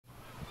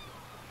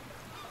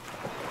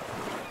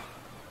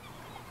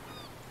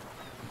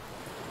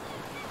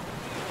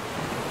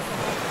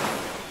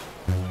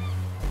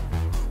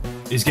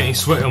is getting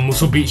sweaty on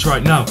Muscle Beach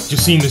right now.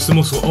 Just seen Mr.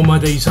 Muscle on my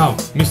days how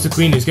Mr.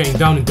 Clean is getting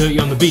down and dirty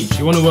on the beach.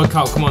 You wanna work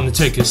out? Come on and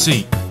take a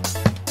seat.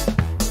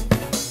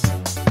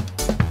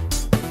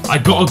 I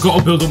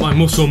gotta build up my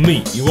muscle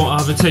meat. You wanna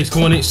have a taste?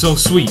 Come on, it's so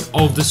sweet.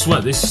 All of the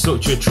sweat, this is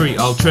such a treat.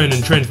 I'll train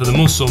and train for the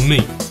muscle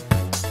meat.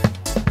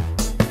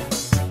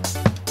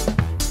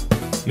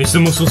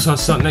 Mr. Muscles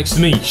has sat next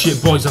to me.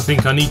 Shit boys, I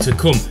think I need to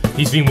come.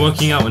 He's been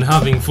working out and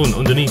having fun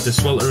underneath the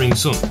sweltering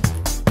sun.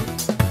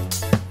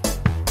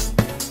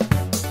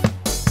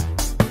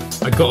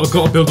 I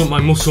gotta build up my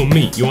muscle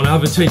meat. You wanna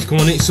have a taste? Come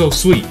on, it's so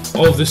sweet.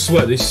 All of the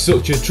sweat, this is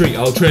such a treat.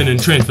 I'll train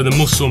and train for the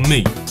muscle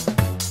meat.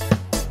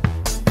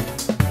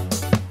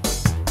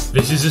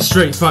 This is a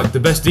straight fact, the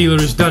best dealer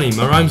is Danny.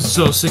 My rhymes are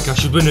so sick, I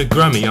should win a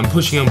Grammy. I'm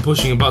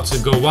pushing, about to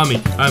go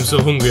whammy. I am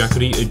so hungry, I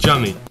could eat a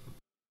jammy.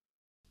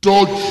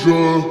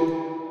 Dodger!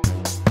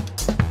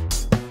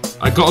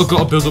 I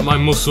gotta build up my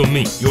muscle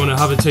meat. You wanna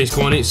have a taste?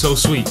 Come on, it's so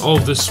sweet. All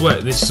of the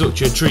sweat, this is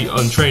such a treat.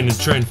 I'm train and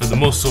train for the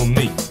muscle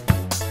meat.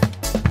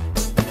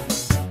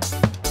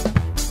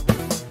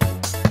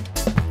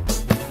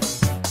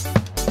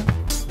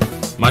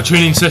 My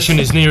training session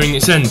is nearing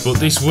its end, but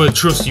this word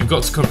trust you've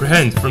got to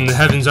comprehend. From the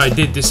heavens I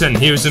did descend,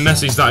 here is a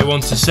message that I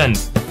want to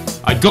send.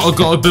 I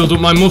gotta build up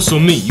my muscle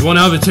meat. You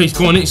wanna have a taste?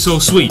 Come on, it's so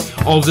sweet.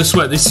 All of the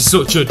sweat, this is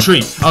such a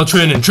treat. I'll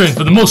train and train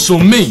for the muscle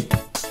meat.